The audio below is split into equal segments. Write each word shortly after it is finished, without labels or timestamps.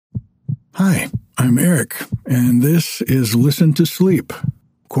Hi, I'm Eric, and this is Listen to Sleep,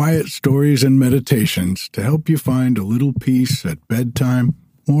 quiet stories and meditations to help you find a little peace at bedtime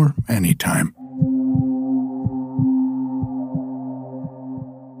or anytime.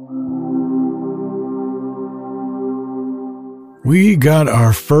 We got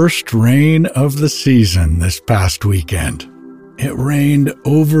our first rain of the season this past weekend. It rained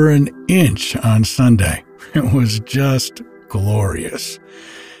over an inch on Sunday. It was just glorious.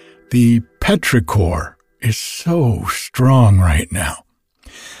 The petrichor is so strong right now.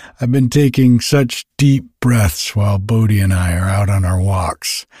 I've been taking such deep breaths while Bodhi and I are out on our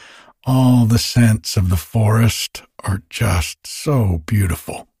walks. All the scents of the forest are just so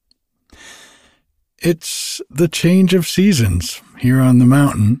beautiful. It's the change of seasons here on the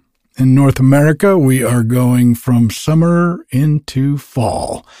mountain. In North America, we are going from summer into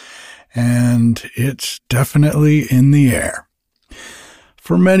fall, and it's definitely in the air.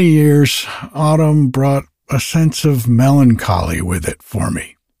 For many years, autumn brought a sense of melancholy with it for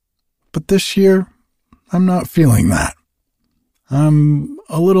me. But this year, I'm not feeling that. I'm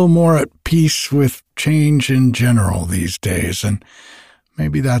a little more at peace with change in general these days, and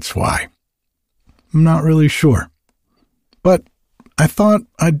maybe that's why. I'm not really sure. But I thought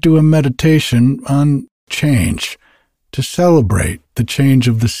I'd do a meditation on change to celebrate the change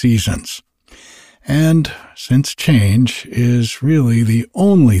of the seasons. And since change is really the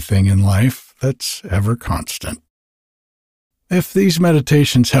only thing in life that's ever constant. If these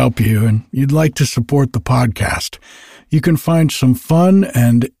meditations help you and you'd like to support the podcast, you can find some fun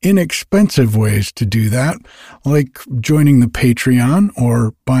and inexpensive ways to do that, like joining the Patreon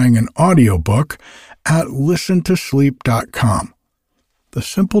or buying an audiobook at listentosleep.com. The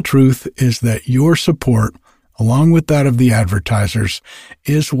simple truth is that your support, along with that of the advertisers,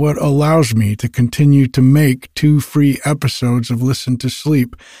 is what allows me to continue to make 2 free episodes of Listen to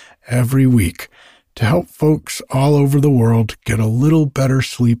Sleep every week to help folks all over the world get a little better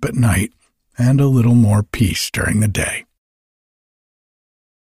sleep at night and a little more peace during the day.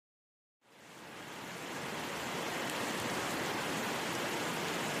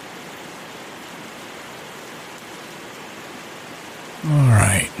 All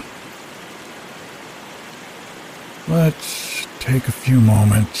right. Let's take a few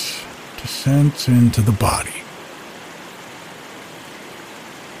moments to sense into the body.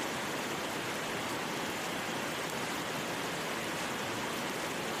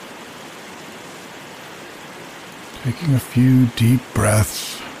 Taking a few deep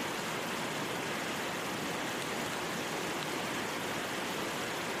breaths.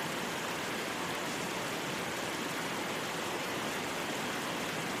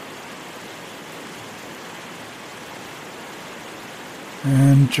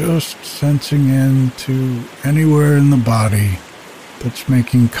 And just sensing into anywhere in the body that's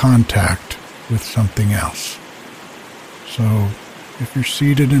making contact with something else. So if you're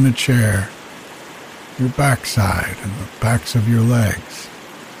seated in a chair, your backside and the backs of your legs.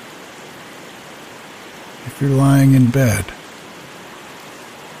 If you're lying in bed,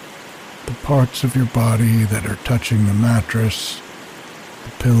 the parts of your body that are touching the mattress,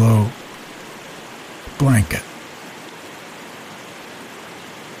 the pillow, the blanket.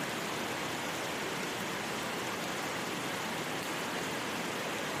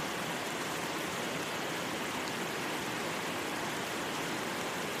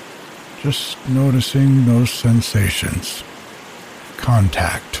 Just noticing those sensations,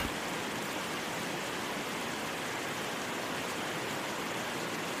 contact.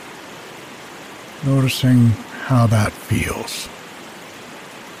 Noticing how that feels.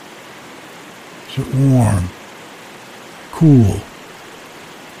 Is it warm, cool,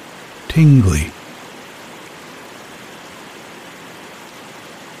 tingly?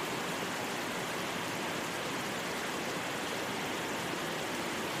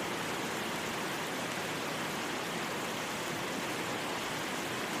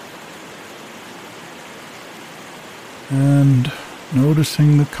 And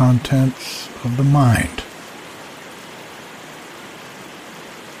noticing the contents of the mind.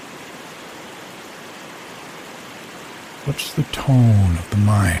 What's the tone of the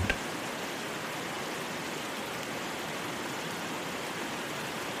mind?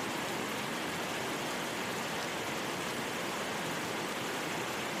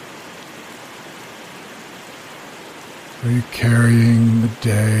 Are you carrying the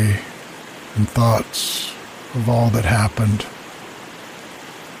day and thoughts of all that happened?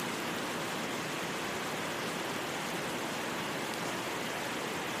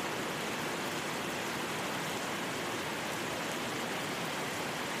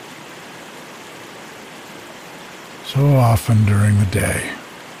 So often during the day,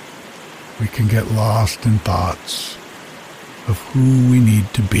 we can get lost in thoughts of who we need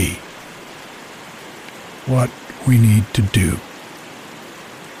to be, what we need to do,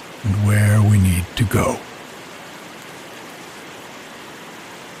 and where we need to go.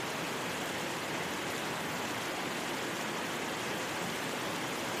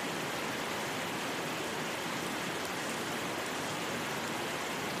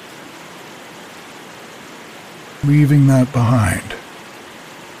 Leaving that behind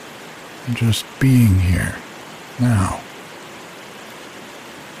and just being here now,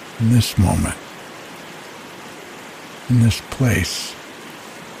 in this moment, in this place.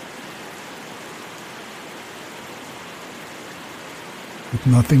 With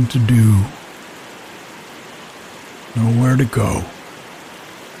nothing to do, nowhere to go,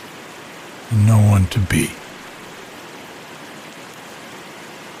 and no one to be.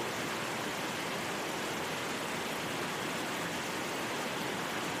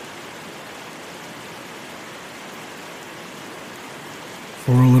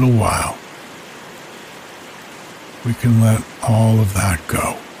 For a little while, we can let all of that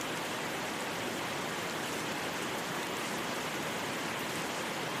go.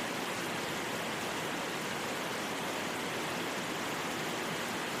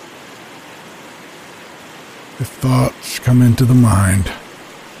 If thoughts come into the mind,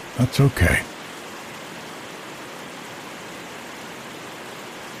 that's okay.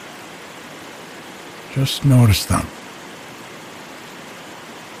 Just notice them.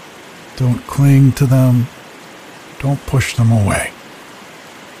 Don't cling to them. Don't push them away.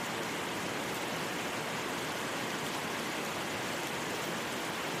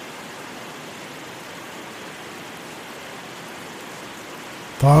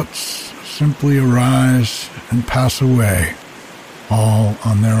 Thoughts simply arise and pass away, all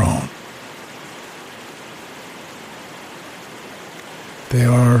on their own. They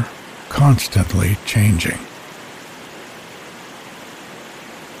are constantly changing.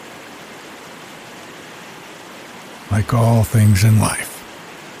 Like all things in life.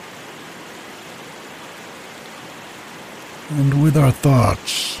 And with our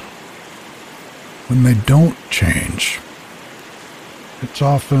thoughts, when they don't change, it's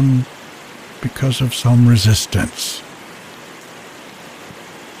often because of some resistance.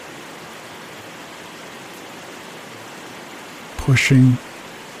 Pushing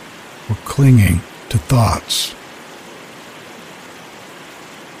or clinging to thoughts.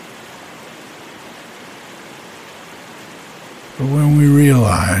 But when we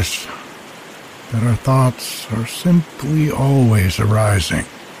realize that our thoughts are simply always arising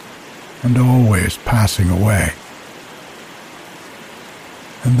and always passing away,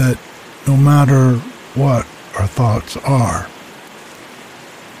 and that no matter what our thoughts are,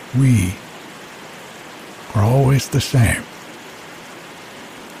 we are always the same.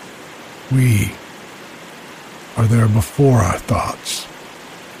 We are there before our thoughts,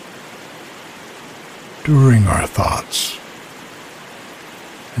 during our thoughts,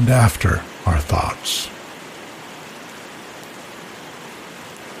 and after our thoughts.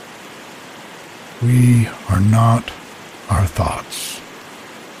 We are not our thoughts.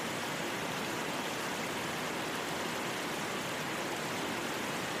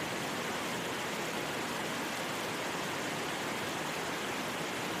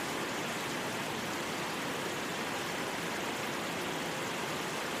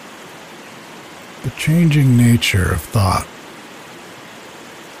 The changing nature of thought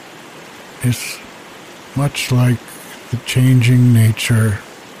is much like the changing nature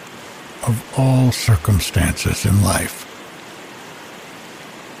of all circumstances in life.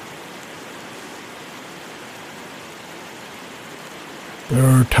 There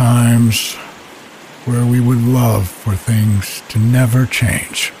are times where we would love for things to never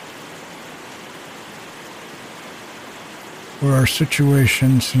change, where our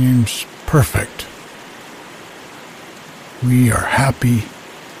situation seems perfect. We are happy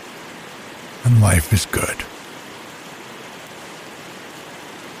and life is good.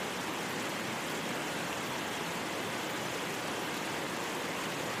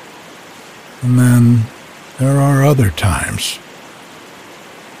 And then there are other times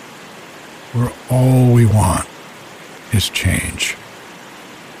where all we want is change.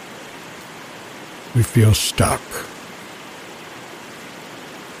 We feel stuck,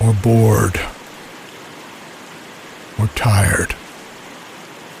 or bored, or tired,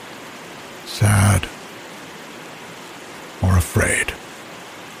 sad, or afraid.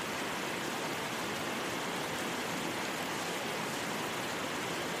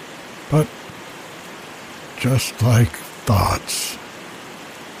 But just like thoughts,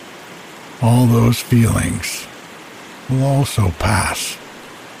 all those feelings will also pass.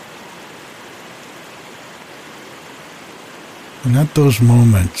 And at those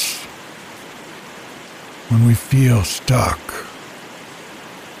moments when we feel stuck,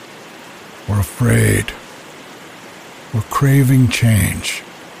 or afraid, or craving change,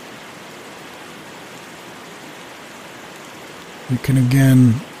 we can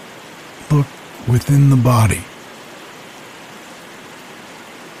again look within the body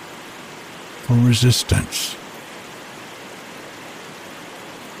for resistance.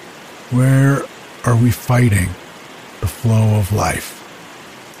 Where are we fighting the flow of life?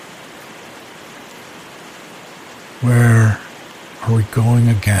 Where are we going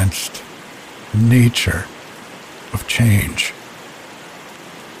against the nature of change?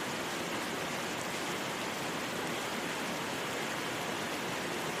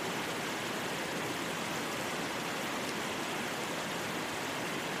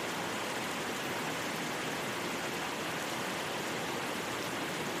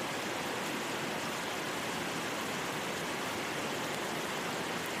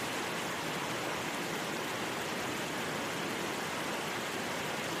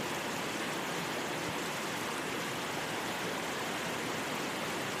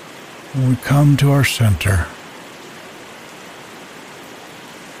 When we come to our center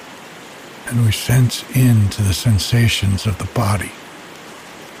and we sense into the sensations of the body,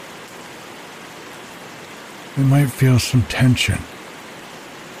 we might feel some tension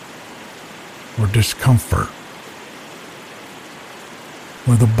or discomfort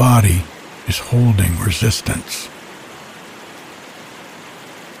where the body is holding resistance.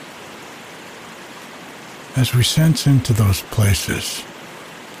 As we sense into those places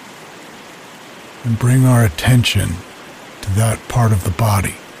and bring our attention to that part of the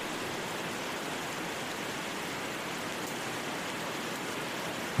body,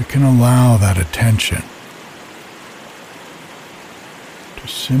 we can allow that attention to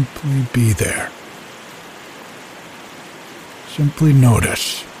simply be there. Simply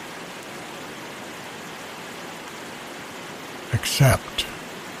notice. Accept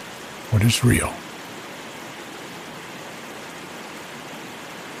what is real.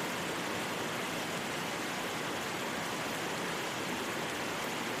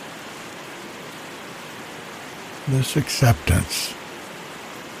 This acceptance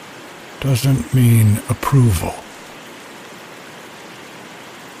doesn't mean approval.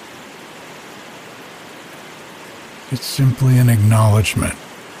 It's simply an acknowledgement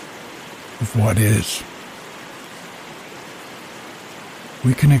of what is.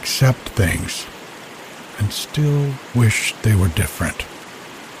 We can accept things and still wish they were different.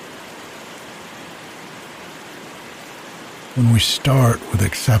 When we start with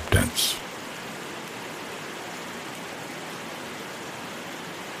acceptance,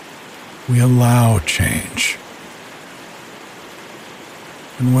 we allow change.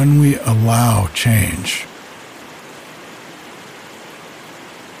 And when we allow change,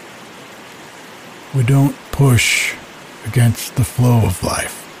 we don't push against the flow of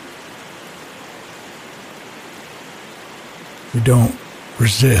life. We don't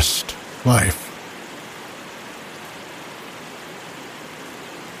resist life.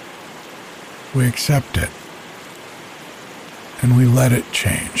 We accept it, and we let it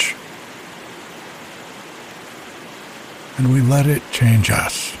change. And we let it change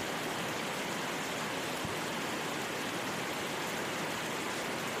us.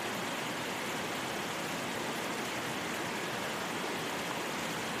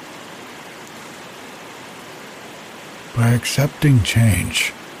 By accepting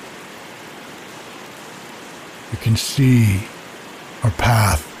change, we can see our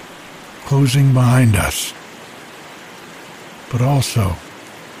path closing behind us, but also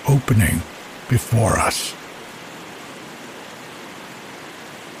opening before us.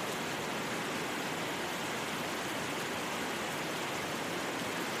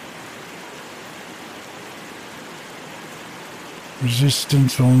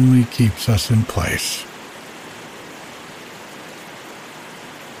 Resistance only keeps us in place.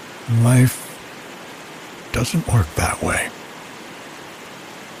 And life doesn't work that way.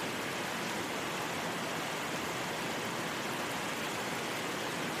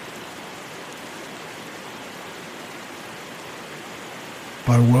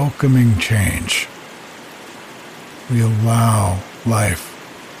 By welcoming change, we allow life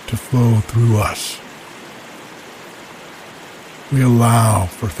to flow through us. We allow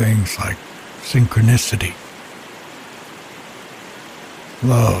for things like synchronicity,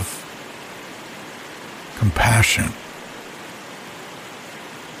 love, compassion,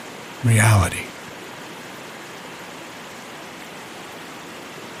 reality.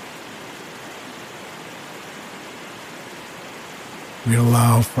 We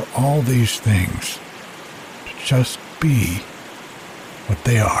allow for all these things to just be what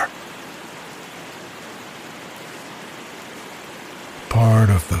they are. Part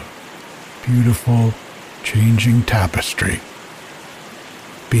of the beautiful, changing tapestry,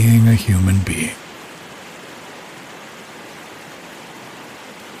 being a human being.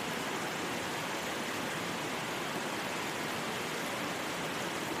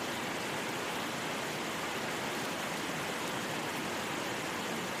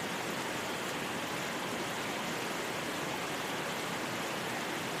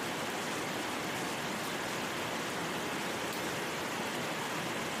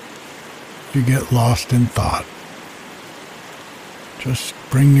 If you get lost in thought, just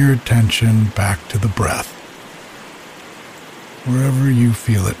bring your attention back to the breath, wherever you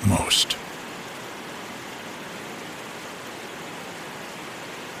feel it most.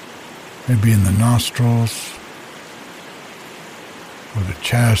 Maybe in the nostrils, or the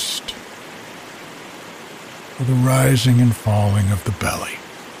chest, or the rising and falling of the belly.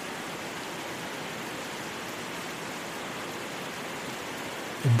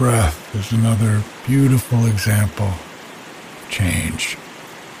 The breath is another beautiful example of change.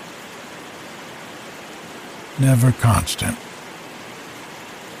 Never constant.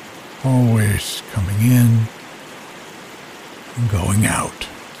 Always coming in and going out.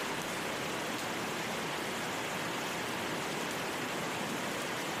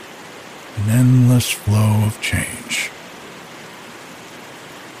 An endless flow of change.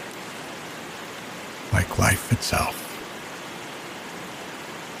 Like life itself.